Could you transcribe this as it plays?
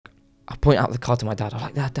I point out the car to my dad. I'm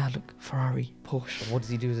like, Dad, look, Ferrari, Porsche. What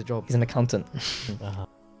does he do as a job? He's an accountant.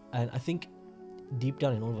 And I think deep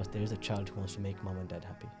down in all of us, there is a child who wants to make mom and dad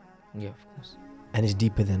happy. Yeah, of course. And it's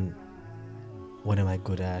deeper than what am I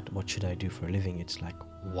good at? What should I do for a living? It's like,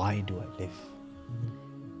 why do I live?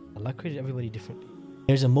 Allah created everybody differently.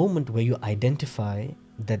 There's a moment where you identify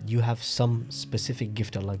that you have some specific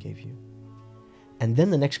gift Allah gave you. And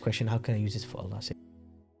then the next question, how can I use this for Allah's sake?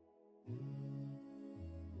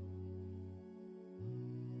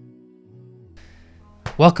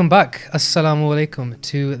 Welcome back. Assalamu alaikum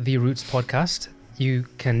to the Roots podcast. You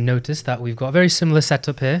can notice that we've got a very similar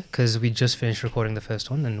setup here because we just finished recording the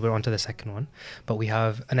first one and we're on to the second one. But we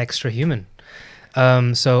have an extra human.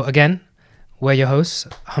 So again, we're your hosts,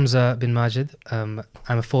 Hamza bin Majid. I'm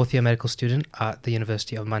a fourth year medical student at the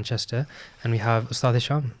University of Manchester. And we have Ustad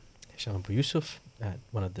Hisham. Hisham Abu Yusuf,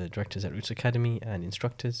 one of the directors at Roots Academy and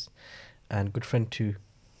instructors, and good friend to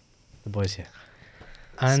the boys here.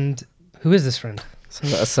 And who is this friend? So,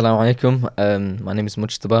 Assalamu alaikum. My name is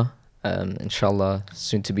Mujtaba. Inshallah,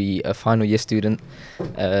 soon to be a final year student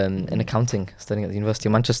in accounting, studying at the University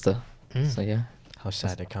of Manchester. So yeah. How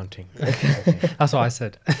sad accounting. That's what I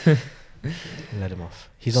said. Let him off.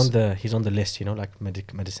 He's on the list, like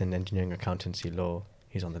medicine, engineering, accountancy, law.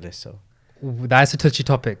 He's on the list, so. That is a touchy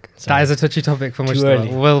topic. Sorry. That is a touchy topic for Too Mujtaba.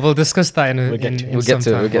 early. We'll discuss that We'll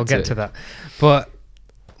get to that. But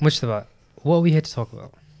Mujtaba, what are we here to talk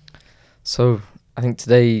about? So I think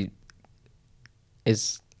today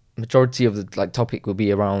is majority of the topic will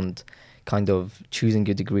be around kind of choosing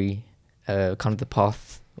your degree, kind of the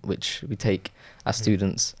path which we take as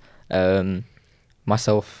students.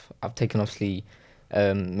 Myself, I've taken obviously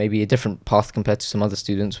maybe a different path compared to some other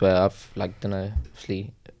students where I've done a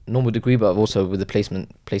obviously normal degree, but I've also with the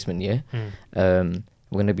placement year. We're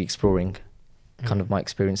going to be exploring kind of my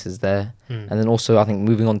experiences there, and then also I think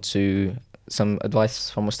moving on to some advice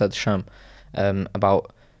from Ustad Sham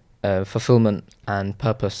about fulfillment and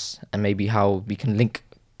purpose, and maybe how we can link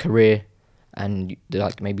career and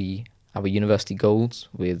maybe our university goals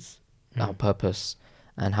with our purpose,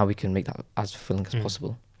 and how we can make that as fulfilling as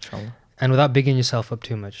possible, inshallah. And without bigging yourself up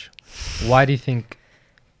too much, why do you think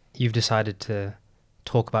you've decided to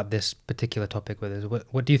talk about this particular topic with us?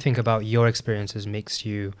 What do you think about your experiences makes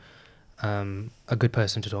you a good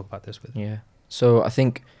person to talk about this with? Yeah. So I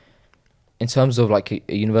think in terms of a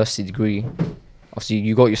university degree, obviously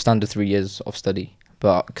you got your standard 3 years of study,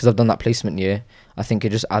 but because I've done that placement year, I think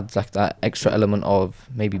it just adds that extra element of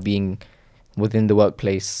maybe being within the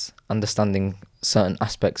workplace, understanding certain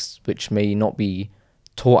aspects which may not be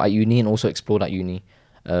taught at uni and also explored at uni.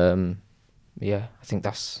 I think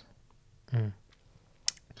that's...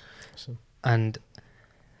 Awesome. And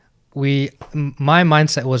my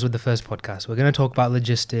mindset was with the first podcast, we're going to talk about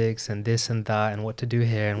logistics and this and that and what to do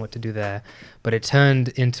here and what to do there, but it turned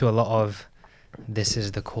into a lot of this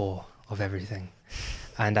is the core of everything,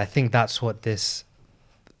 and I think that's what this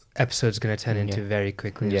episode's going to turn into very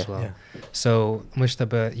quickly as well. So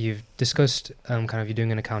Mujtaba, you've discussed kind of you're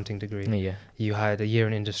doing an accounting degree. You had a year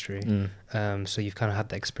in industry, so you've kind of had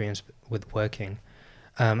the experience with working,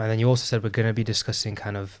 and then you also said we're going to be discussing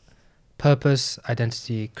kind of purpose,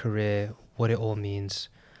 identity, career, what it all means.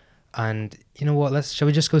 And you know what, shall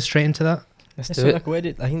we just go straight into that? Let's do it. Where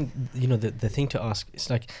did I think the thing to ask is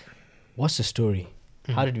what's the story?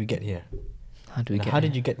 How did we get here? How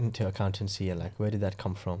did you get into accountancy, and where did that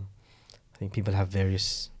come from? I think people have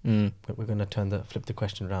various but we're gonna flip the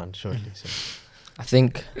question around shortly. So I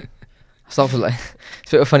think I start with it's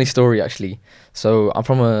a bit of a funny story actually. So I'm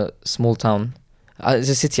from a small town. It's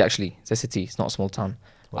a city actually. It's not a small town.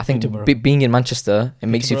 I think being in Manchester, it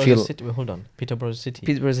makes you feel... Hold on. Peterborough is a city?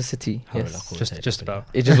 Peterborough is a city, yes. Just about.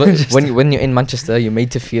 It just when you're in Manchester, you're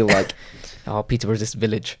made to feel like, Peterborough is this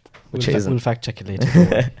village, which it isn't. We'll fact check it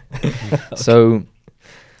later. So, and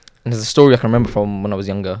there's a story I can remember from when I was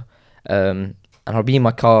younger. And I'll be in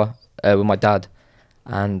my car with my dad,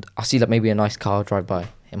 and I'll see maybe a nice car drive by.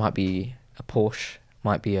 It might be a Porsche,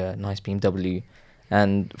 might be a nice BMW.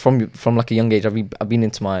 And from a young age, I've been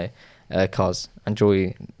into my... cars,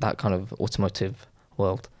 enjoy that kind of automotive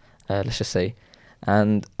world, let's just say.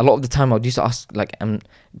 And a lot of the time I would used to ask,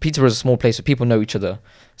 Peterborough is a small place, so people know each other.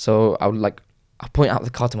 So I would I point out the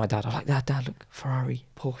car to my dad. I'm like, Dad, look, Ferrari,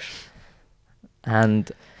 Porsche.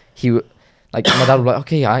 And he would, my dad would be like,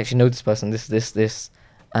 okay, I actually know this person, this.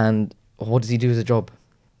 And what does he do as a job?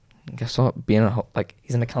 Guess what?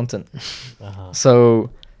 He's an accountant. So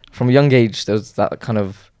from a young age, there was that kind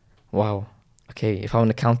of, wow, okay, if I'm an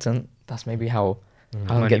accountant, that's maybe how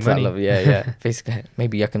I get to that level. Yeah. Basically,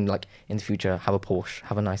 maybe I can in the future have a Porsche,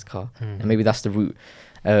 have a nice car, and maybe that's the route.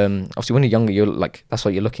 Obviously when you're younger, you're like, that's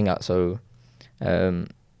what you're looking at. So I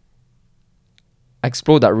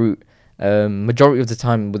explored that route. Majority of the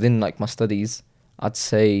time within like my studies, I'd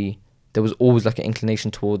say there was always like an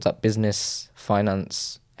inclination towards that business,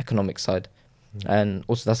 finance, economic side. And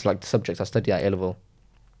also that's like the subjects I studied at A level.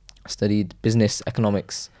 I studied business,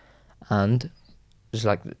 economics, and just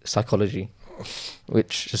like psychology,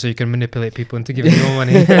 which Just so you can manipulate people into giving you more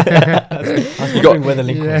money. I was You wondering where the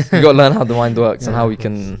link was. you got to learn how the mind works and Yeah, how of we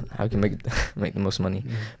course. can make the most money.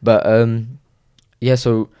 Mm. But yeah,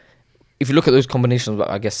 so if you look at those combinations of,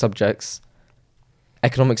 I guess, subjects,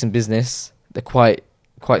 economics and business, they're quite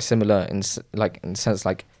similar in the sense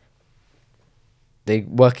like they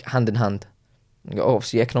work hand in hand.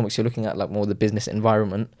 Obviously, economics, you're looking at like more the business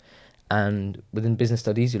environment, and within business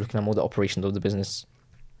studies, you're looking at more the operations of the business.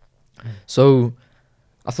 So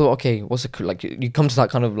I thought, okay, like you come to that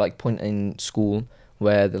kind of like point in school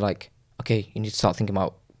where they're like, okay, you need to start thinking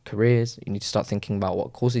about careers. You need to start thinking about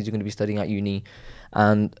what courses you're going to be studying at uni.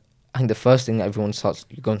 And I think the first thing that everyone starts,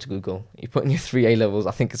 you go into Google, you put in your 3 A levels.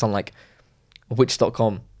 I think it's on like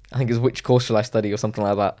which.com. I think it's which course shall I study or something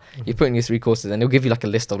like that. You put in your 3 courses and it'll give you like a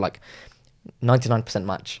list of like 99%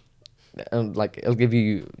 match. And like it'll give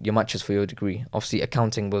you your matches for your degree. Obviously,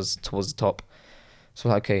 accounting was towards the top. So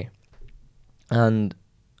like, okay. And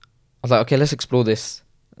I was like, okay, let's explore this.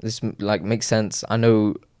 This like makes sense. I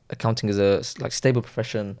know accounting is a like stable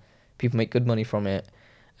profession. People make good money from it.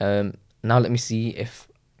 Now let me see if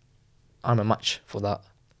I'm a match for that.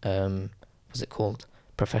 What's it called?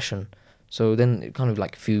 Profession. So then kind of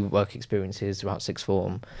like a few work experiences throughout sixth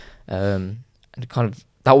form, and kind of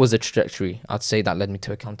that was a trajectory. I'd say that led me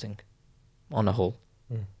to accounting, on a whole.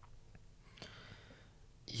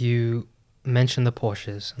 You mentioned the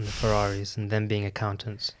Porsches and the Ferraris and them being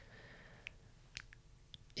accountants.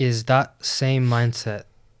 Is that the same mindset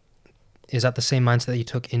that you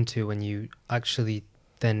took into when you actually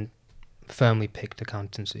then firmly picked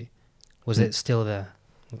accountancy? Was it still there?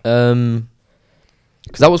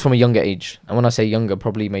 Because that was from a younger age, and when I say younger,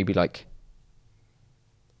 probably maybe like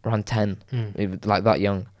around 10, like that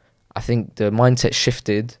young. I think the mindset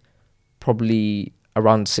shifted probably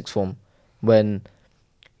around sixth form, when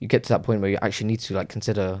you get to that point where you actually need to like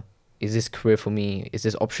consider, is this career for me? Is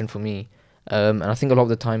this option for me? And I think a lot of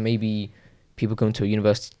the time, maybe people go into a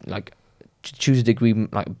university, like choose a degree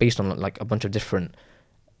like based on like a bunch of different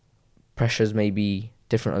pressures, maybe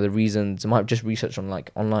different other reasons. They might have just researched on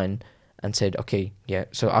like online and said, okay, yeah.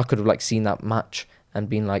 So I could have like seen that match and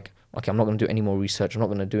been like, okay, I'm not going to do any more research. I'm not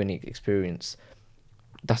going to do any experience.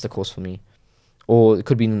 That's the course for me. Or it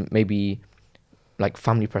could be maybe like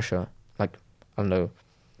family pressure. Like, I don't know.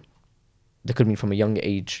 There could be from a young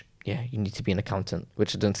age, yeah, you need to be an accountant,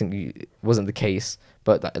 which I don't think wasn't the case,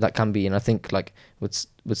 but that can be. And I think like with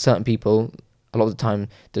certain people, a lot of the time,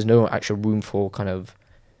 there's no actual room for kind of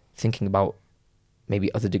thinking about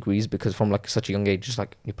maybe other degrees, because from like such a young age, just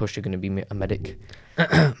like you push, you're going to be a medic.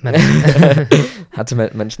 Had to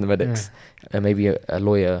mention the medics. Maybe a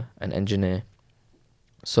lawyer, an engineer.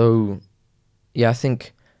 So yeah, I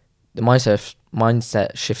think the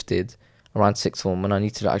mindset shifted around sixth form when I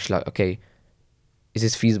need to actually like, okay, is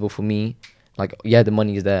this feasible for me? Like, yeah, the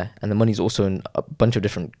money is there, and the money is also in a bunch of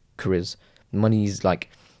different careers. The money is like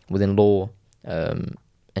within law,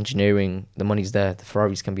 engineering. The money's there. The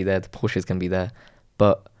Ferraris can be there. The Porsches can be there.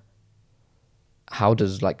 But how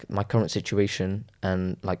does like my current situation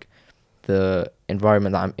and like the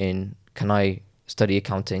environment that I'm in, can I study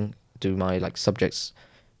accounting? Do my like subjects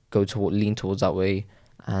lean towards that way?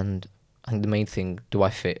 And I think the main thing, do I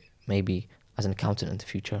fit maybe as an accountant in the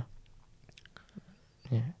future?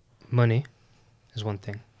 Yeah. Money is one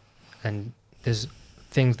thing, and there's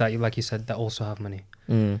things that like you said that also have money.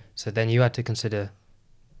 So then you had to consider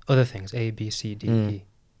other things, A, B, C, D, E.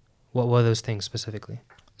 What were those things specifically?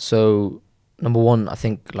 So number one, I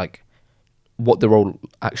think like what the role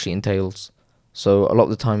actually entails. So a lot of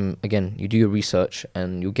the time, again, you do your research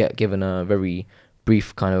and you get given a very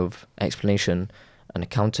brief kind of explanation. An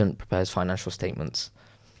accountant prepares financial statements.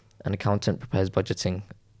 An accountant prepares budgeting.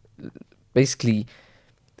 Basically,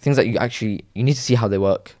 things that you need to see how they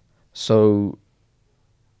work. So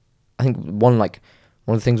I think one of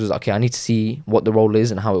the things was, okay, I need to see what the role is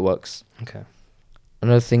and how it works. Okay.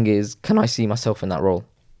 Another thing is, can I see myself in that role?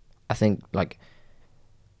 I think like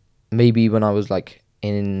maybe when I was like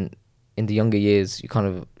in the younger years, you kind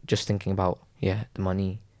of just thinking about, yeah, the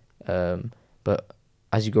money. But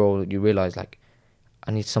as you grow older, you realize like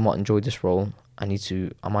I need to somewhat enjoy this role. I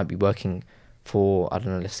might be working for, I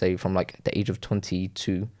don't know, let's say from like the age of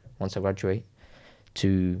 22 once I graduate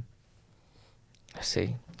to, let's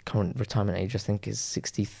say, current retirement age I think is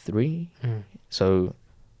 63. So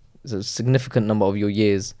there's a significant number of your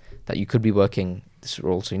years that you could be working this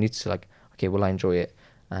role. So you need to like, okay, will I enjoy it?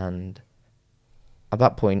 And at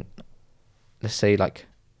that point, let's say like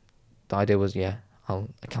the idea was, yeah,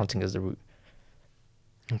 accounting as the route.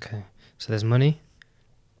 Okay. So there's money,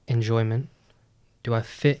 enjoyment. Do I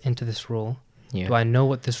fit into this role? Yeah. Do I know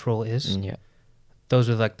what this role is? Yeah. Those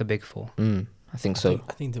are like the big four. I think so.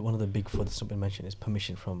 I think that one of the big four that's not been mentioned is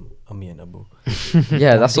permission from Ami and Abu.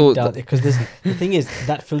 Yeah, that's all. Because the thing is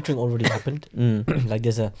that filtering already happened. Like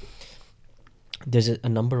there's a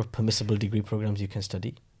number of permissible degree programs you can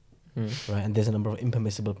study, right? And there's a number of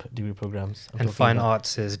impermissible degree programs. And fine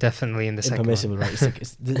arts is definitely in the second impermissible, one. right? I'm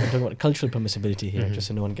talking about cultural permissibility here, just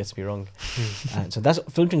so no one gets me wrong. And so that's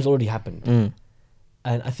filtering's already happened.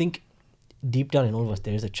 And I think deep down in all of us,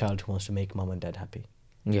 there is a child who wants to make mom and dad happy.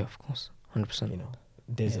 Yeah, of course, 100%. You know,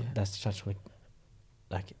 that's such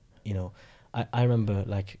like, you know, I remember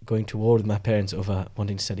like going to war with my parents over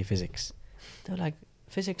wanting to study physics. They were like,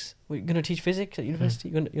 physics? We're gonna teach physics at university?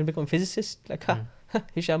 You're gonna become a physicist? Like,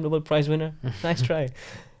 Hisham, Nobel Prize winner. Nice try.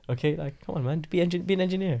 Okay, like, come on, man, be an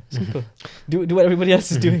engineer. Simple. Do what everybody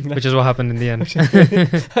else is doing. Like, Which is what happened in the end.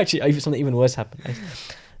 Actually, something even worse happened.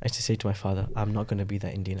 I used to say to my father, I'm not going to be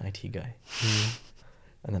that Indian IT guy.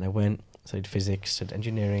 And then I went, studied physics, studied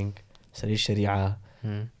engineering, studied Sharia,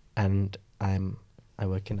 and I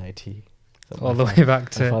work in IT. So all the way back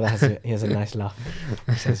to... My father has a nice laugh.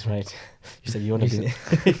 He says, right, you said you want to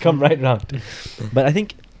be... Come right round. But I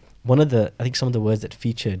think some of the words that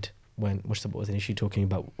featured when Mustafa was initially talking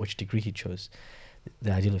about which degree he chose,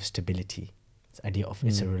 the idea of stability, this idea of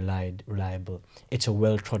it's a reliable, it's a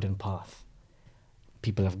well-trodden path.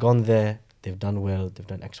 People have gone there, they've done well, they've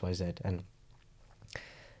done X, Y, Z. And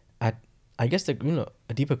I guess a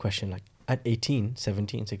deeper question, like at 18,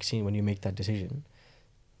 17, 16, when you make that decision,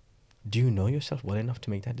 do you know yourself well enough to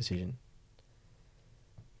make that decision?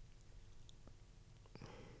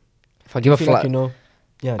 If I give a flat, I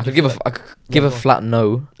could give a flat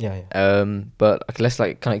no. Yeah. But let's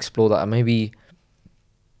like kind of explore that. And maybe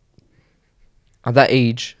at that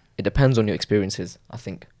age, it depends on your experiences. I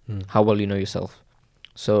think how well you know yourself.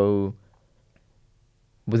 So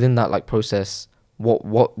within that like process,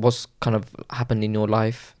 what's kind of happened in your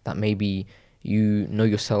life that maybe you know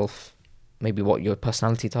yourself, maybe what your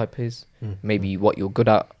personality type is, maybe what you're good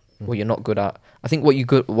at, what you're not good at. I think what you're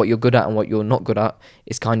good at and what you're not good at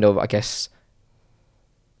is kind of, I guess,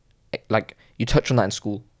 like you touch on that in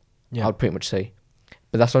school. I would pretty much say,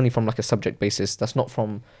 but that's only from like a subject basis. That's not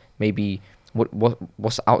from maybe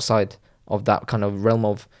what's outside of that kind of realm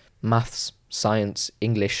of maths, science,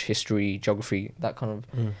 English, history, geography, that kind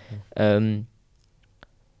of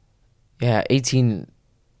 18,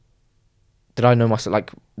 did I know myself,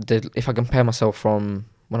 like if I compare myself from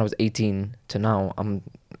when I was 18 to now, I'm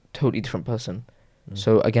a totally different person.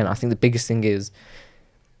 So again, I think the biggest thing is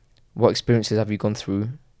what experiences have you gone through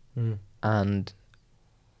and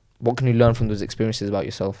what can you learn from those experiences about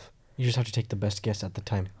yourself? You just have to take the best guess at the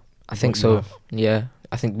time. I think so. Yeah.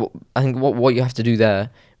 I think what you have to do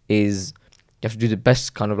there is you have to do the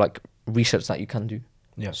best kind of like research that you can do.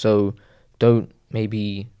 Yeah. So don't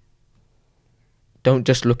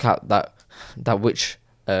just look at that which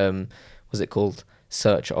what's it called,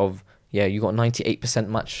 search of you got 98%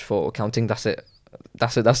 match for accounting. That's it.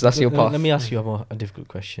 That's your path. Let me ask you a difficult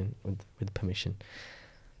question with permission.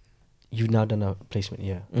 You've now done a placement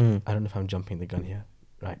year. I don't know if I'm jumping the gun here,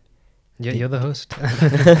 right? Yeah, you're the host.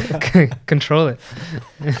 Control it.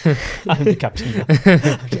 I'm the captain.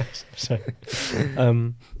 Sorry.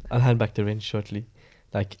 I'll hand back the reins shortly.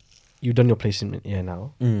 Like, you've done your placement year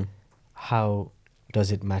now. How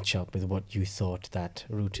does it match up with what you thought the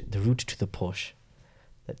route to the Porsche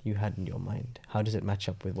that you had in your mind? How does it match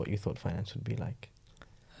up with what you thought finance would be like?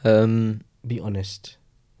 Be honest,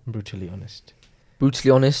 brutally honest.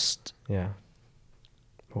 Brutally honest. Yeah.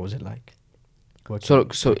 What was it like? So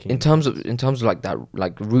in terms of like that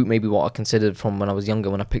like route, maybe what I considered from when I was younger,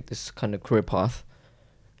 when I picked this kind of career path,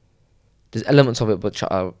 there's elements of it which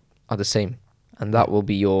are the same, and that will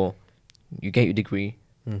be you get your degree,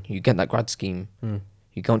 you get that grad scheme,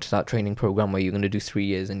 you go into that training program where you're going to do 3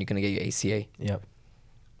 years and you're going to get your ACA. Yep.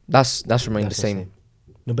 That's remained the same.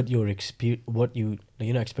 No, but your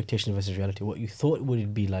expectation versus reality, what you thought would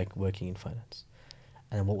it be like working in finance,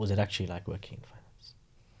 and what was it actually like working in finance?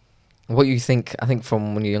 What you think, I think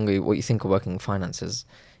from when you're younger, what you think of working in finance is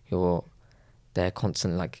they're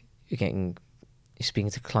constantly like, you're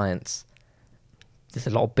speaking to clients. There's a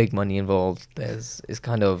lot of big money involved. It's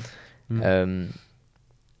kind of, it's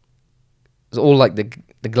all like the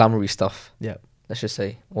glamoury stuff. Yeah. Let's just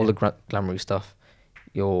say all the glamoury stuff.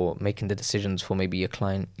 You're making the decisions for maybe your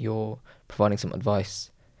client. You're providing some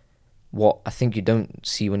advice. what I think you don't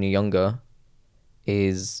see when you're younger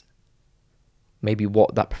is maybe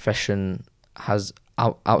what that profession has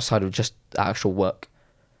outside of just the actual work.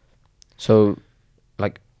 So,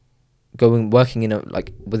 like, working in a,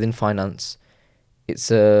 like, within finance,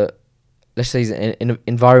 it's a, let's say, it's an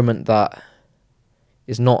environment that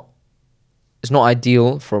is not, it's not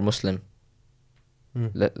ideal for a Muslim.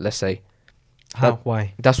 Let's say. How?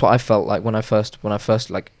 Why? That's what I felt like when I first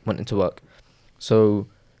like went into work. So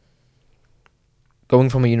going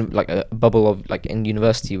from a bubble of, like, in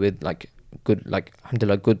university with, like, good, like,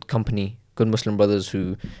 alhamdulillah, good company, good Muslim brothers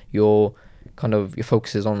who your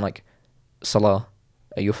focus is on, like, salah,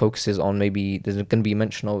 your focus is on, maybe there's going to be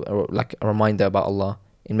mention of, or like a reminder about Allah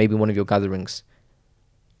in maybe one of your gatherings.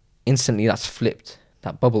 Instantly that's flipped,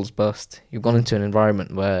 that bubble's burst. You've gone into an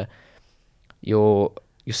environment where you're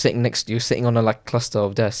sitting on a, like, cluster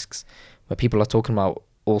of desks where people are talking about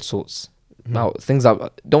all sorts, about things that I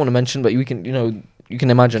don't want to mention, but you can imagine.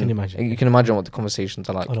 You can imagine what the conversations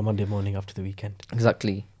are like on a Monday morning after the weekend.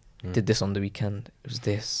 Exactly. Did this on the weekend, it was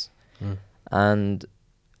this. And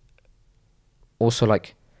also,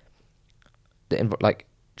 like,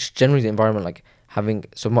 just generally the environment, like, having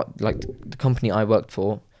like the company I worked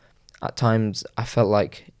for, at times I felt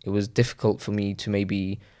like it was difficult for me to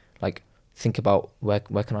maybe, like, think about where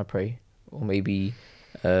can I pray, or maybe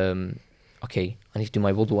okay, I need to do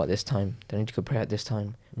my wudu at this time, then I need to go pray at this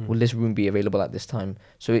time. Will this room be available at this time?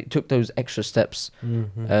 So it took those extra steps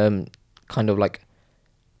kind of like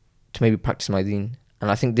to maybe practice my deen. And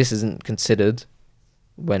I think this isn't considered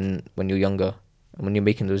when you're younger and when you're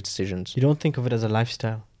making those decisions. You don't think of it as a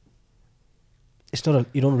lifestyle. It's not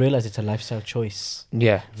you don't realize it's a lifestyle choice.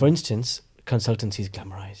 Yeah. For instance, consultancy is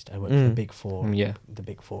glamorized. I work for the Big Four. The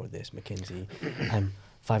Big Four, this, McKinsey. I'm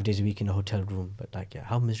 5 days a week in a hotel room. But, like,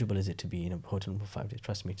 how miserable is it to be in a hotel room for 5 days?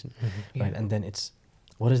 Trust me. Right. And then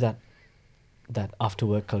what is that after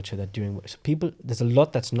work culture, that during work? So there's a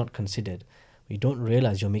lot that's not considered. You don't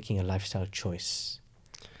realize you're making a lifestyle choice.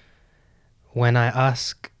 When I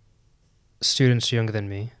ask students younger than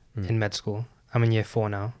me in med school, I'm in year 4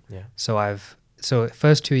 now. Yeah. So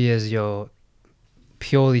first 2 years you're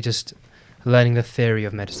purely just learning the theory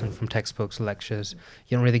of medicine from textbooks, lectures.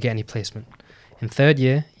 You don't really get any placement. In third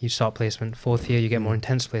year, you start placement. Fourth year, you get more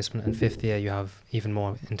intense placement. And fifth year, you have even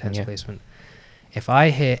more intense placement. If I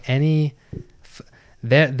hear any...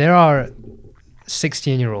 There are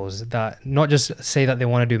 16-year-olds that not just say that they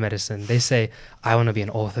want to do medicine. They say, I want to be an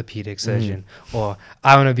orthopedic surgeon, or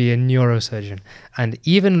I want to be a neurosurgeon.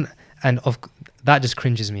 That just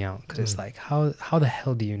cringes me out, because it's like, how the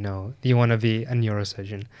hell do you know you want to be a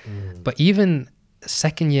neurosurgeon? But even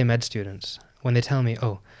second-year med students, when they tell me,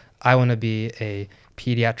 oh, I want to be a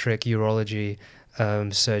pediatric urology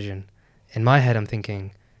surgeon, in my head I'm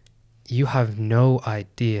thinking, you have no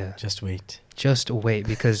idea. Just wait,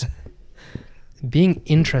 because being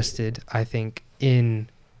interested, I think, in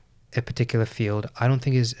a particular field, I don't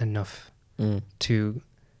think is enough to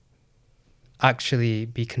actually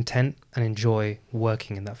be content and enjoy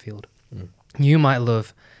working in that field. You might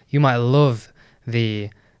love the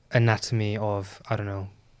anatomy of, I don't know,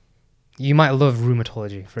 you might love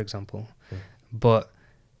rheumatology, for example, but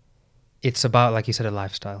it's about, like you said, a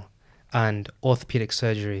lifestyle. And orthopedic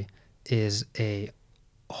surgery is a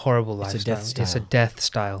horrible lifestyle. It's a death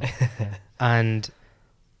style. And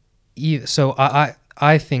so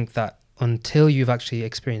I think that until you've actually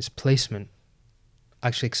experienced placement,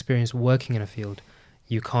 actually experienced working in a field,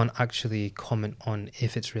 you can't actually comment on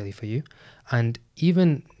if it's really for you. And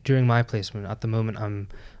even during my placement, at the moment, I'm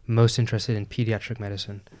most interested in pediatric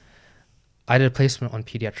medicine. I did a placement on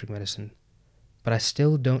pediatric medicine, but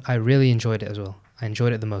I really enjoyed it as well. I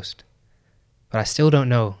enjoyed it the most. But I still don't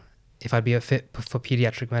know if I'd be a fit for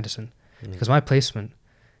pediatric medicine, because my placement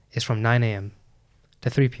is from 9 a.m. to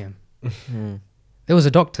 3 p.m. There was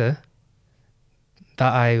a doctor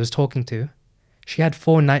that I was talking to. She had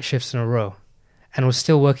 4 night shifts in a row and was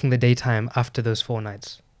still working the daytime after those 4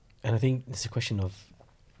 nights. And I think it's a question of,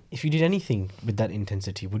 if you did anything with that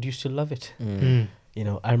intensity, would you still love it? You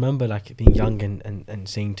know, I remember, like, being young and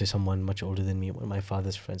saying to someone much older than me, one of my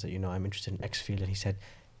father's friends, that, I'm interested in X field. And he said,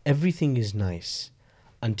 everything is nice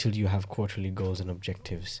until you have quarterly goals and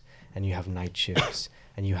objectives, and you have night shifts,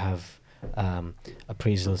 and you have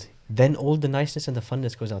appraisals. Then all the niceness and the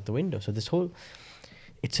funness goes out the window. So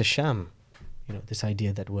it's a sham. This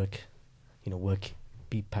idea that work,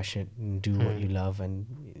 be passionate and do what you love, and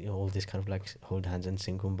all this kind of, like, hold hands and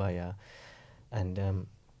sing kumbaya. And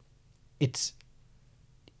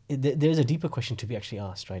there's a deeper question to be actually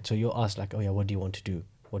asked, right? So you're asked, like, oh yeah, what do you want to do?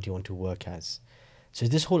 What do you want to work as? So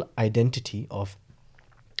this whole identity of,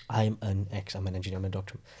 I'm an X, I'm an engineer, I'm a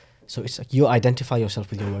doctor. So it's like you identify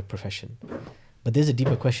yourself with your work profession. But there's a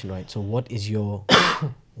deeper question, right? So what is your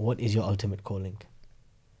ultimate calling?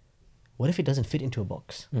 What if it doesn't fit into a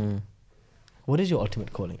box? What is your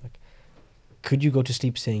ultimate calling? Like, could you go to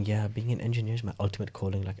sleep saying, yeah, being an engineer is my ultimate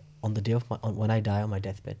calling. Like on the day of when I die on my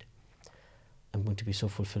deathbed, I'm going to be so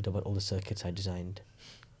fulfilled about all the circuits I designed,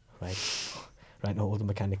 right? Right now, all the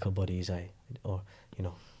mechanical bodies all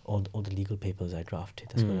the legal papers I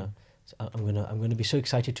drafted. I'm gonna be so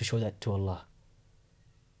excited to show that to Allah.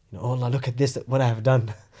 Oh Allah, look at this, what I have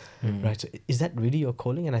done. Right? So is that really your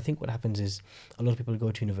calling? And I think what happens is a lot of people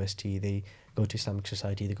go to university, they go to Islamic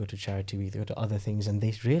society, they go to charity, they go to other things, and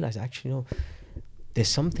they realize actually, no, there's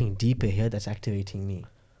something deeper here that's activating me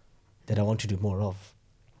that I want to do more of.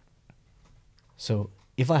 So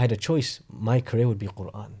if I had a choice, my career would be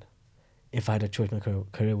Quran. If I had a choice, my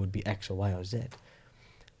career would be X or Y or Z.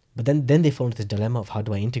 But then they fall into this dilemma of how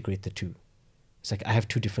do I integrate the two? It's like I have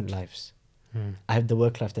two different lives. I have the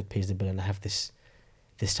work life that pays the bill, and I have this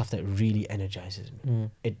stuff that really energizes me.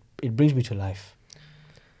 It brings me to life.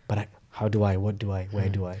 But how do I? What do I? Where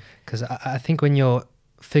do I? Because I think when you're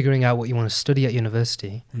figuring out what you want to study at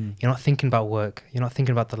university, you're not thinking about work, you're not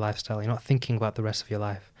thinking about the lifestyle, you're not thinking about the rest of your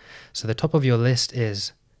life. So the top of your list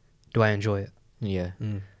is, do I enjoy it? Yeah.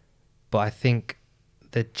 But I think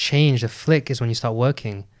the flick is when you start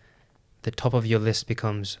working, the top of your list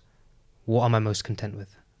becomes, what am I most content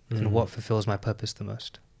with? And what fulfills my purpose the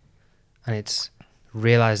most? And it's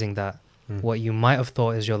realizing that what you might have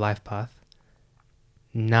thought is your life path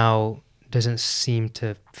now doesn't seem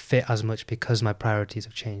to fit as much because my priorities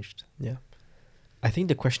have changed. Yeah. I think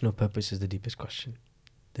the question of purpose is the deepest question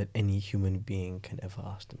that any human being can ever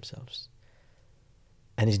ask themselves.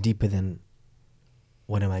 And it's deeper than,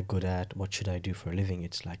 what am I good at? What should I do for a living?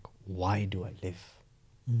 It's like, why do I live?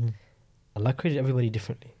 Allah created everybody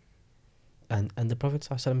differently. And the Prophet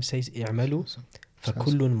ﷺ says, "I'malu fa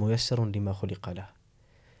kullun muyassarun lima khuliqa lah."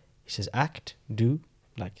 He says, act, do,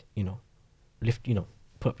 lift,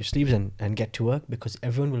 put up your sleeves and get to work, because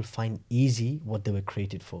everyone will find easy what they were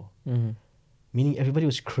created for. Meaning everybody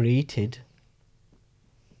was created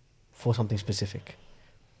for something specific.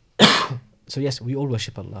 So yes, we all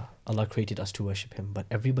worship Allah. Allah created us to worship Him, but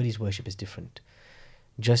everybody's worship is different.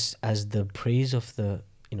 Just as the praise of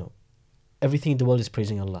everything in the world is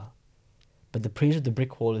praising Allah. But the praise of the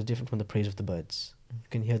brick wall is different from the praise of the birds. You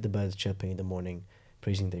can hear the birds chirping in the morning,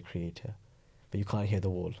 praising their Creator, but you can't hear the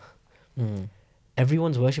wall.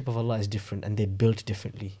 Everyone's worship of Allah is different, and they're built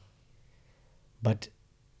differently. But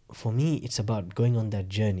for me, it's about going on that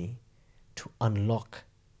journey to unlock,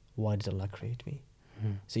 why did Allah create me?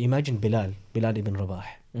 So imagine Bilal ibn Rabah,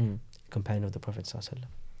 companion of the Prophet ﷺ.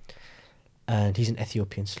 And he's an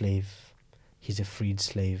Ethiopian slave. He's a freed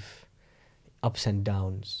slave. Ups and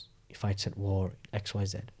downs. He fights at war, X, Y,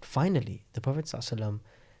 Z. Finally, the Prophet ﷺ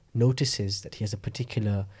notices that he has a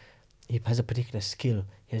particular skill.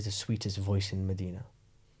 He has the sweetest voice in Medina.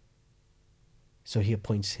 So he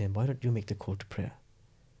appoints him, why don't you make the call to prayer?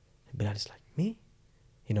 And Bilal is like, me?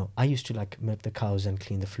 I used to milk the cows and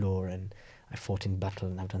clean the floor, and I fought in battle,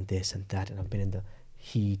 and I've done this and that, and I've been in the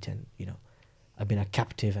heat, and I've been a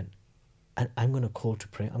captive, and I'm going to call to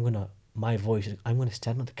prayer. I'm going to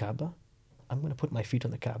stand on the Kaaba. I'm going to put my feet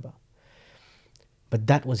on the Kaaba. But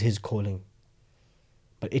that was his calling.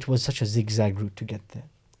 But it was such a zigzag route to get there.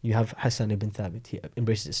 You have Hassan ibn Thabit. He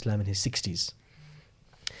embraces Islam in his 60s.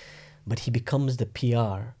 But he becomes the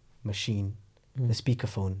PR machine, the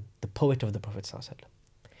speakerphone, the poet of the Prophet ﷺ.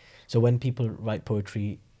 So when people write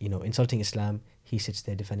poetry, insulting Islam, he sits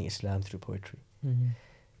there defending Islam through poetry.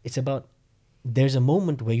 It's about, there's a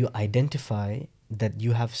moment where you identify that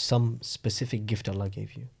you have some specific gift Allah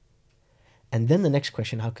gave you. And then the next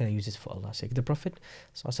question, how can I use this for Allah's sake? The Prophet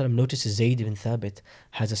ﷺ notices Zayd ibn Thabit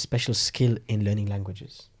has a special skill in learning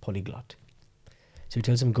languages, polyglot. So he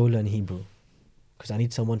tells him, go learn Hebrew, because I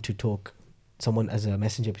need someone as a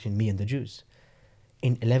messenger between me and the Jews.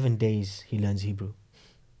 In 11 days, he learns Hebrew.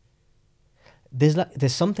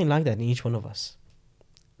 There's something like that in each one of us,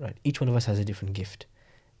 right? Each one of us has a different gift.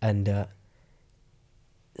 And the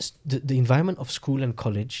environment of school and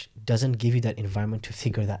college doesn't give you that environment to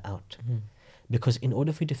figure that out. Because in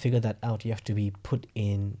order for you to figure that out, you have to be put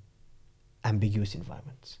in ambiguous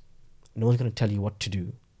environments. No one's going to tell you what to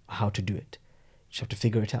do, or how to do it. You just have to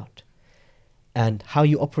figure it out. And how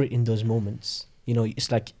you operate in those moments,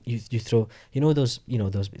 it's like you throw, those,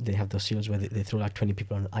 they have those seals where they throw 20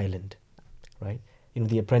 people on an island, right?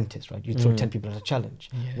 The Apprentice, right? You throw 10 people as a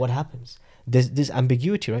challenge. Yeah. What happens? There's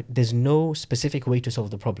ambiguity, right? There's no specific way to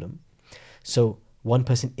solve the problem. So one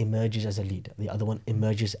person emerges as a leader, the other one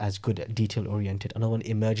emerges as good, detail oriented, another one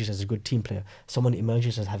emerges as a good team player, someone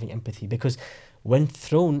emerges as having empathy. Because when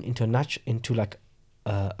thrown into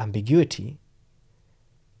ambiguity,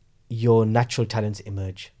 your natural talents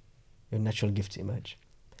emerge, your natural gifts emerge.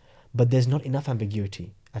 But there's not enough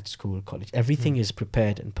ambiguity at school, college. Everything is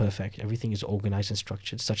prepared and perfect. Everything is organized and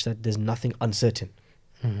structured such that there's nothing uncertain.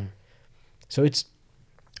 So it's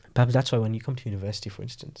perhaps that's why when you come to university, for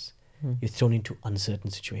instance, you're thrown into uncertain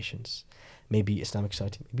situations. Maybe Islamic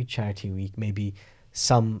society, maybe charity week, maybe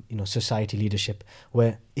some society leadership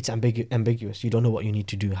where it's ambiguous. You don't know what you need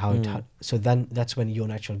to do. So then that's when your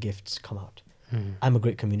natural gifts come out. I'm a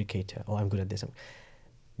great communicator, or I'm good at this.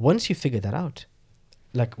 Once you figure that out,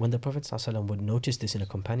 like when the Prophet ﷺ would notice this in a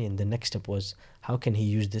companion, the next step was, how can he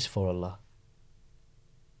use this for Allah?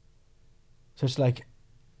 So it's like,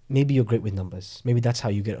 maybe you're great with numbers. Maybe that's how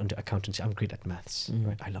you get into accountancy. I'm great at maths.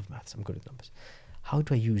 Right? I love maths. I'm good at numbers. How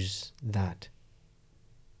do I use that?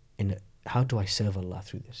 How do I serve Allah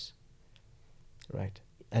through this? Right?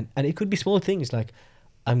 And it could be small things like,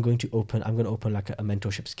 I'm going to open like a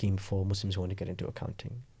mentorship scheme for Muslims who want to get into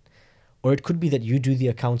accounting. Or it could be that you do the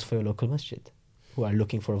accounts for your local masjid, who are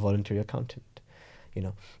looking for a voluntary accountant.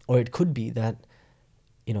 Or it could be that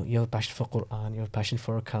you have a passion for Quran, you have a passion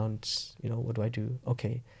for accounts. What do I do?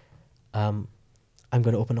 Okay, I'm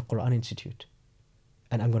going to open a Quran institute,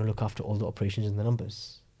 and I'm going to look after all the operations and the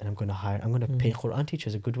numbers, and I'm going to pay Quran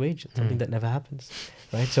teachers a good wage, something that never happens,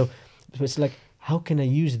 right? So it's like, how can I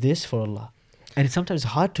use this for Allah? And it's sometimes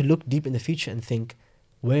hard to look deep in the future and think,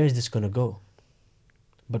 where is this going to go?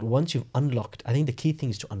 But once you've unlocked, I think the key thing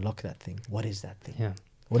is to unlock that thing. What is that thing? Yeah.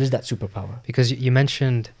 What is that superpower? Because you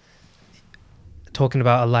mentioned talking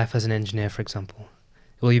about a life as an engineer, for example.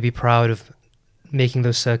 Will you be proud of making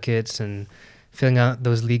those circuits and filling out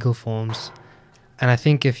those legal forms? And I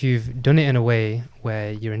think if you've done it in a way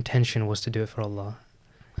where your intention was to do it for Allah,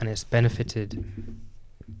 and it's benefited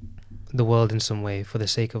the world in some way for the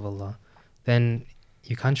sake of Allah, then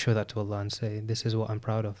you can show that to Allah and say, this is what I'm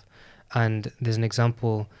proud of. And there's an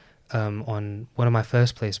example on one of my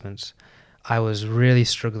first placements. I was really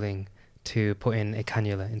struggling to put in a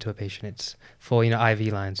cannula into a patient. It's for IV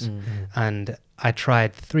lines, and I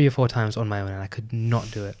tried 3 or 4 times on my own, and I could not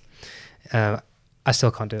do it. I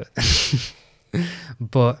still can't do it.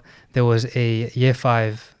 But there was a year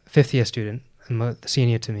 5, 5th year student,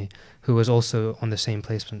 senior to me, who was also on the same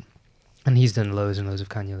placement, and he's done loads and loads of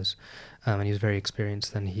cannulas, and he was very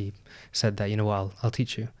experienced. And he said that, I'll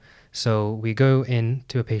teach you. So we go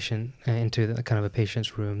into a patient, into the kind of a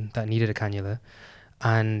patient's room that needed a cannula,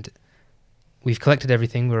 and we've collected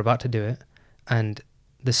everything. We're about to do it, and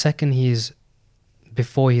the second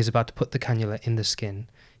before he's about to put the cannula in the skin,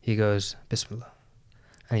 he goes, Bismillah,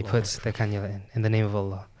 and he puts the cannula in the name of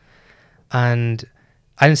Allah. And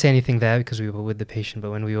I didn't say anything there because we were with the patient,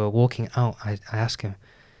 but when we were walking out, I asked him,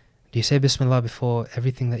 do you say Bismillah before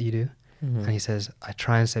everything that you do? And he says, I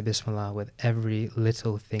try and say Bismillah with every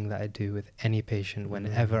little thing that I do with any patient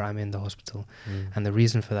whenever I'm in the hospital. And the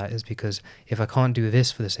reason for that is because if I can't do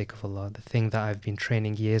this for the sake of Allah, the thing that I've been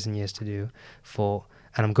training years and years to do and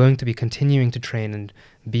I'm going to be continuing to train and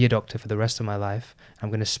be a doctor for the rest of my life, I'm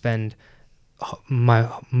going to spend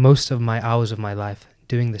most of my hours of my life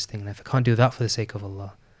doing this thing. And if I can't do that for the sake of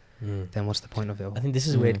Allah, then what's the point of it all? I think this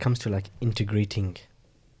is where it comes to like integrating,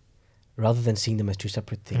 rather than seeing them as 2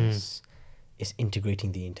 separate things. Is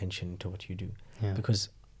integrating the intention into what you do. Yeah. Because,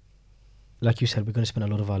 like you said, we're going to spend a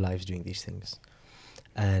lot of our lives doing these things.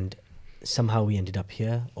 And somehow we ended up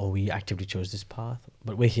here, or we actively chose this path,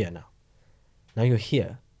 but we're here now. Now you're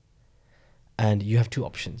here, and you have 2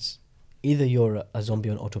 options. Either you're a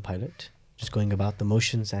zombie on autopilot, just going about the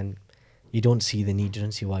motions, and you don't see the need, you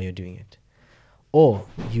don't see why you're doing it. Or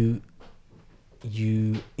you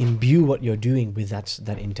imbue what you're doing with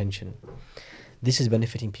that intention. This is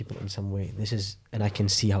benefiting people in some way. And I can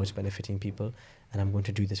see how it's benefiting people, and I'm going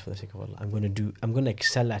to do this for the sake of Allah. I'm going to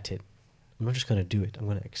excel at it. I'm not just going to do it. I'm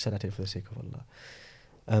going to excel at it for the sake of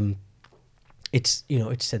Allah. It's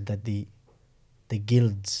said that the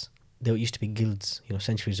guilds, there used to be guilds,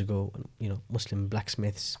 centuries ago, Muslim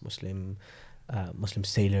blacksmiths, Muslim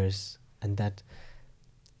sailors, and that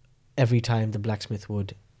every time the blacksmith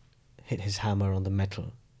would hit his hammer on the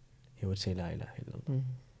metal, he would say La ilaha illallah.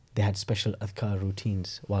 They had special adhkar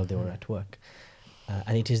routines while they were at work.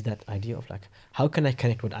 And it is that idea of like, how can I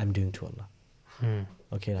connect what I'm doing to Allah?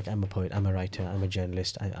 Okay, like I'm a poet, I'm a writer, I'm a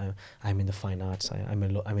journalist, I'm in the fine arts, I'm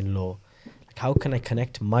in law. Like, how can I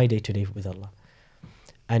connect my day-to-day with Allah?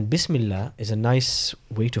 And Bismillah is a nice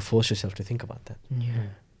way to force yourself to think about that. Yeah.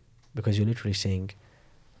 Because you're literally saying,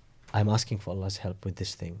 I'm asking for Allah's help with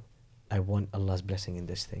this thing. I want Allah's blessing in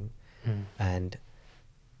this thing, Mm. and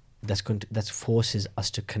that forces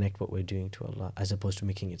us to connect what we're doing to Allah, as opposed to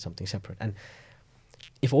making it something separate. And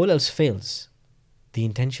if all else fails, the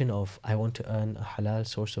intention of I want to earn a halal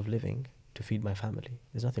source of living to feed my family,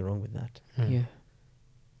 there's nothing wrong with that. Yeah.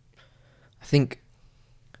 I think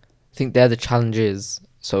there the challenge is,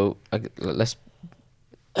 so let's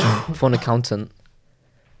for an accountant,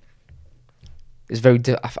 it's very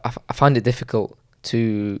I find it difficult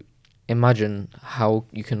to imagine how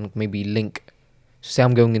you can maybe link. Say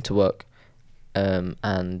I'm going into work, and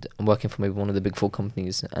I'm working for maybe one of the big 4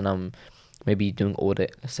 companies, and I'm maybe doing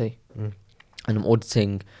audit, let's say, Mm. and I'm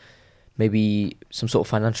auditing maybe some sort of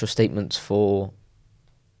financial statements for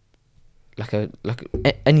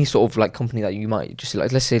any sort of like company that you might just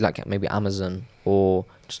like, let's say like maybe Amazon, or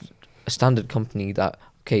just a standard company that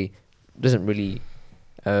doesn't really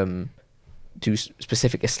do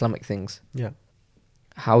specific Islamic things. Yeah.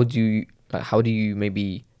 How do you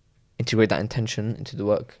maybe integrate that intention into the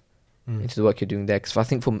work you're doing there? Because I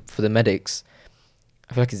think for the medics,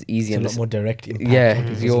 I feel like it's easy, It's and a lot more direct impact. yeah, on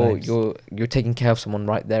because people's lives. you're taking care of someone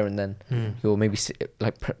right there and then. You're maybe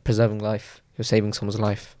preserving life. You're saving someone's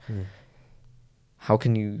life. Mm. How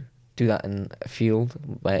can you do that in a field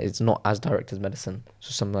where it's not as direct as medicine?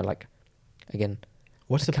 So somewhere like, again,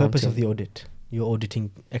 What's the purpose of accounting. the audit? You're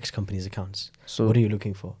auditing X company's accounts. so What are you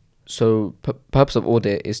looking for? so purpose of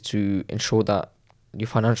audit is to ensure that your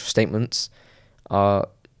financial statements are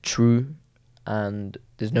true and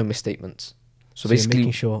there's no misstatements. So you're basically,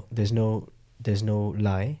 making sure there's no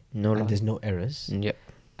lie, no and lie. there's no errors, Yep.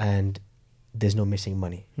 and there's no missing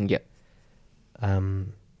money. Yep.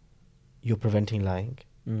 You're preventing lying.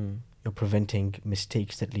 Mm. You're preventing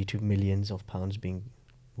mistakes that lead to millions of pounds being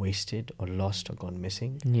wasted or lost or gone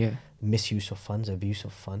missing. Yeah. Misuse of funds, abuse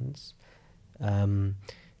of funds.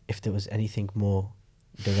 If there was anything more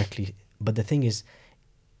directly, but the thing is,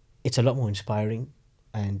 it's a lot more inspiring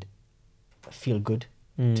and feel good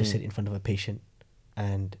to sit in front of a patient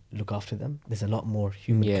and look after them. There's a lot more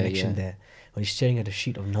human Yeah, connection yeah. there. When you're staring at a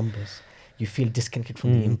sheet of numbers, you feel disconnected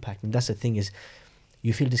from the impact, and that's the thing is,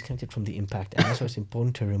 you feel disconnected from the impact, and that's why it's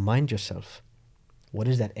important to remind yourself, what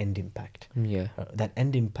is that end impact? Yeah. That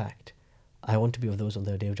end impact, I want to be of those on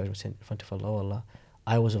the day of judgment in front of Allah. Oh Allah,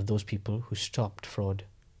 I was of those people who stopped fraud,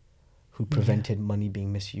 who prevented money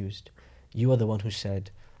being misused. You are the one who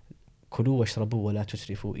said, "Kulu washrabu wa la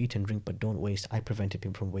tusrifu," eat and drink but don't waste. I prevented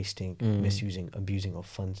people from wasting, misusing, abusing of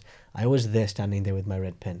funds. I was there, standing there with my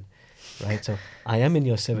red pen, right? So I am in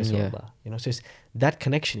your service, Yeah. of Allah. So it's that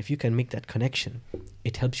connection. If you can make that connection,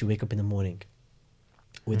 it helps you wake up in the morning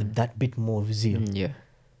with that bit more zeal. Yeah.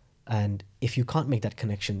 And if you can't make that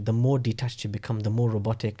connection, the more detached you become, the more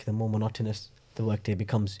robotic, the more monotonous the workday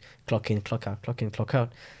becomes. Clock in, clock out, clock in, clock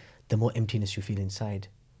out. The more emptiness you feel inside.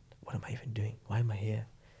 What am I even doing? Why am I here?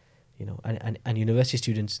 And university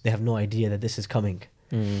students, they have no idea that this is coming.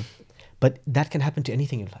 But that can happen to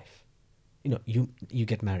anything in life. You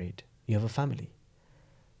get married, you have a family.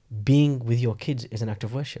 Being with your kids is an act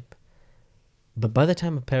of worship. But by the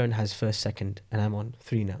time a parent has first, second, and I'm on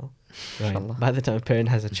 3 now, right? Inshallah. By the time a parent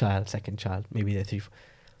has a child, second child, maybe they're 3, 4,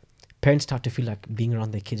 parents start to feel like being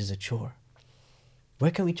around their kids is a chore. Where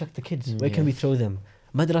can we chuck the kids? Where can we throw them?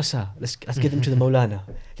 Madrasa. Let's get them to the Maulana.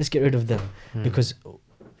 Let's get rid of them because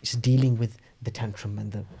it's dealing with the tantrum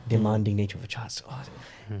and the demanding nature of a child. So,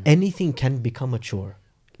 anything can become a chore,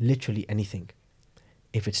 literally anything,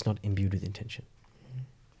 if it's not imbued with intention.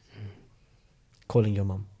 Calling your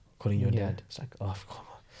mum, calling your dad. It's like, oh,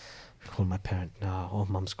 call my parent now. Oh,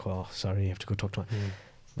 mum's call. Sorry, you have to go talk to her.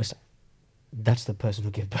 But it's like, that's the person who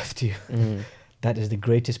gave birth to you. That is the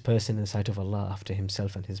greatest person in the sight of Allah after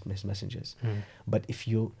himself and his messengers. But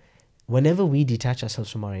whenever we detach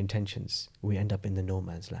ourselves from our intentions, we end up in the no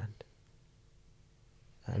man's land.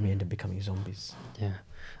 And we end up becoming zombies. Yeah.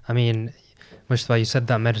 I mean, Mustafa, you said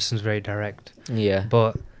that medicine's very direct. Yeah.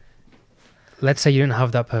 But let's say you didn't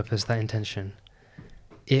have that purpose, that intention.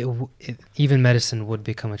 Even medicine would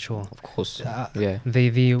become a chore. Of course. Yeah.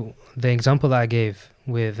 The example that I gave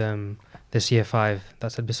with this year 5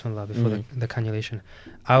 that said Bismillah before the cannulation,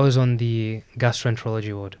 I was on the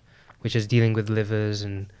gastroenterology ward, which is dealing with livers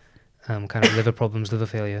and kind of liver problems, liver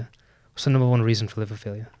failure. What's the number one reason for liver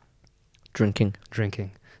failure? Drinking.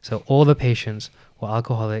 So all the patients were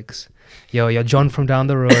alcoholics. Yo, you're John from down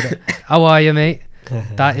the road. How are you, mate?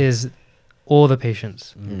 That is all the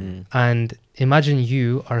patients. And imagine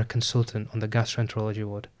you are a consultant on the gastroenterology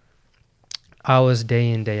ward. Hours,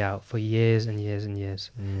 day in, day out, for years and years and years.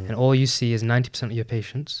 And all you see is 90% of your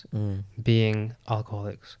patients being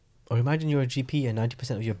alcoholics. Or imagine you're a GP and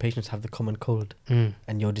 90% of your patients have the common cold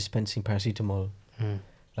and you're dispensing paracetamol.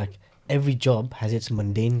 Like, every job has its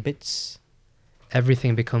mundane bits.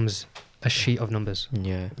 Everything becomes a sheet of numbers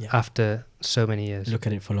Yeah. after so many years. Look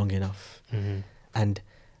at it for long enough. Mm-hmm. And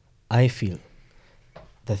I feel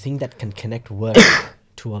the thing that can connect work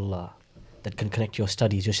to Allah, that can connect your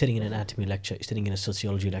studies, you're sitting in an anatomy lecture, you're sitting in a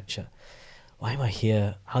sociology lecture. Why am I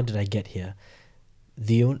here? How did I get here?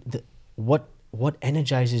 What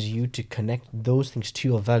energizes you to connect those things to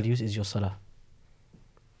your values is your salah.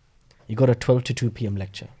 You got a 12 to 2 p.m.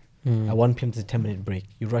 lecture. At 1 p.m. there's a 10-minute break.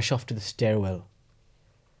 You rush off to the stairwell.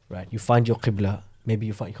 Right? You find your qibla. Maybe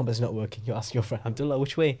you find your compass is not working. You ask your friend, Alhamdulillah,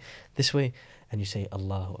 which way? This way. And you say,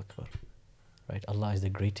 Allahu Akbar. Right? Allah is the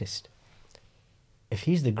greatest. If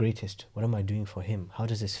He's the greatest, what am I doing for Him? How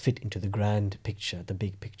does this fit into the grand picture, the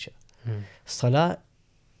big picture? Salah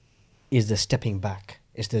is the stepping back.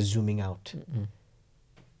 It's the zooming out.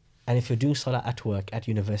 And if you're doing salah at work, at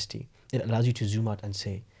university, it allows you to zoom out and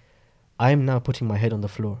say, I am now putting my head on the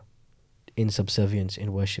floor in subservience,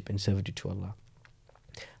 in worship, in servitude to Allah.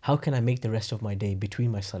 How can I make the rest of my day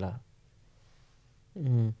between my salah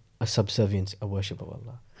a subservience, a worship of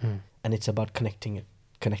Allah? And it's about connecting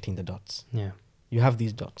the dots. Yeah. You have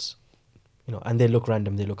these dots, and they look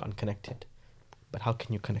random, they look unconnected. But how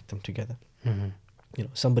can you connect them together?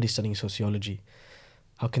 Somebody studying sociology,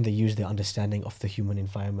 how can they use their understanding of the human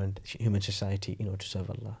environment, human society, to serve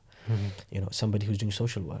Allah? Somebody who's doing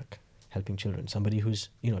social work, helping children. Somebody who's,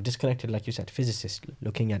 disconnected, like you said, physicist,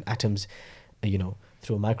 looking at atoms,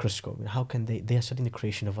 through a microscope. How can they are studying the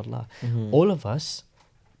creation of Allah. All of us,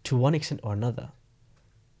 to one extent or another,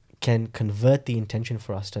 can convert the intention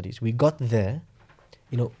for our studies. We got there,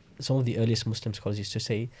 some of the earliest Muslim scholars used to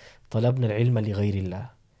say, طَلَبْنَا الْعِلْمَ لِغَيْرِ اللَّهِ.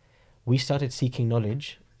 We started seeking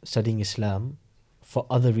knowledge, studying Islam, for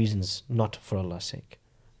other reasons, not for Allah's sake.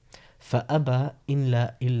 فَأَبَى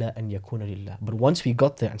إِلَّا أَنْ يَكُونَ لِلَّهِ. But once we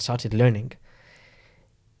got there and started learning,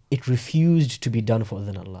 it refused to be done for other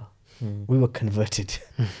than Allah. We were converted.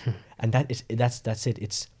 And that's it.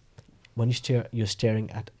 It's when you're staring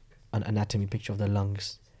at an anatomy picture of the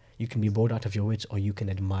lungs, you can be bored out of your wits, or you can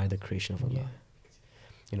admire the creation of Allah.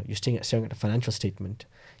 You're staring at a financial statement,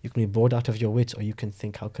 you can be bored out of your wits, or you can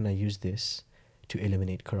think, how can I use this to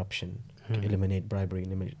eliminate corruption, to eliminate bribery,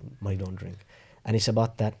 eliminate money laundering? And it's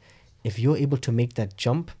about that. If you're able to make that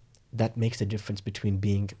jump, that makes the difference between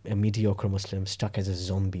being a mediocre Muslim stuck as a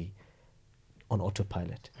zombie on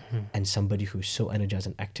autopilot and somebody who's so energized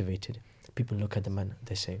and activated. People look at them and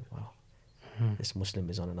they say, wow, this Muslim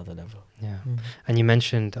is on another level. Yeah. And you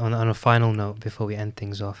mentioned, on a final note, before we end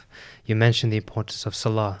things off, you mentioned the importance of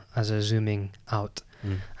salah as a zooming out.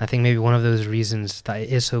 I think maybe one of those reasons that it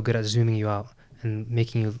is so good at zooming you out and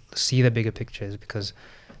making you see the bigger picture is because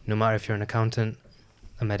no matter if you're an accountant,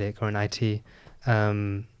 a medic, or an IT,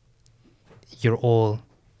 you're all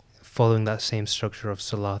following that same structure of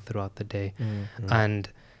salah throughout the day. And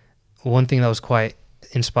one thing that was quite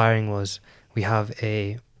inspiring was we have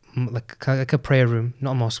like a prayer room,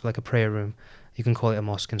 not a mosque, like a prayer room. You can call it a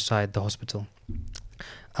mosque inside the hospital.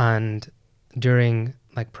 And during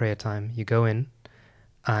like prayer time, you go in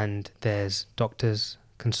and there's doctors,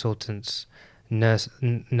 consultants,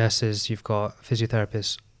 nurses, you've got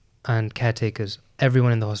physiotherapists and caretakers,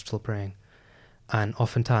 everyone in the hospital praying. And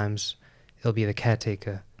oftentimes it'll be the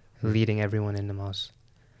caretaker leading everyone in namaz.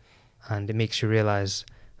 And it makes you realize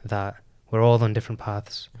that we're all on different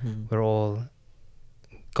paths. We're all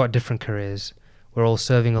got different careers. We're all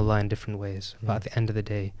serving Allah in different ways. But at the end of the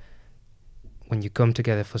day, when you come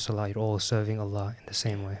together for salah, you're all serving Allah in the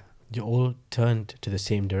same way. You're all turned to the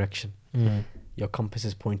same direction. Your compass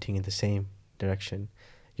is pointing in the same direction.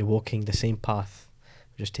 You're walking the same path,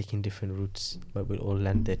 just taking different routes, but we'll all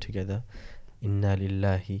land there together. Inna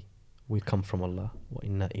lillahi, we come from Allah. Wa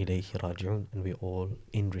inna ilayhi raji'un, and we all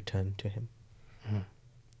in return to Him. And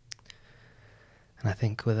I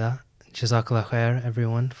think with that, Jazakallah khair,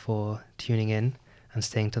 everyone, for tuning in and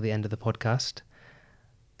staying till the end of the podcast.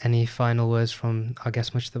 Any final words from our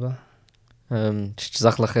guest Mujtaba?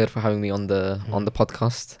 Jazakallah khair for having me on the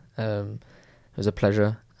podcast. It was a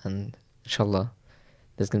pleasure, and inshallah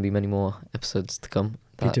there's going to be many more episodes to come.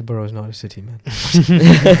 Peterborough is not a city, man.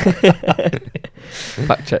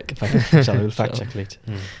 Fact check. Inshallah, we'll fact check later.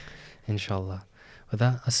 Inshallah. With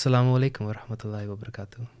that, Assalamu alaikum wa rahmatullahi wa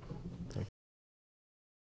barakatuh.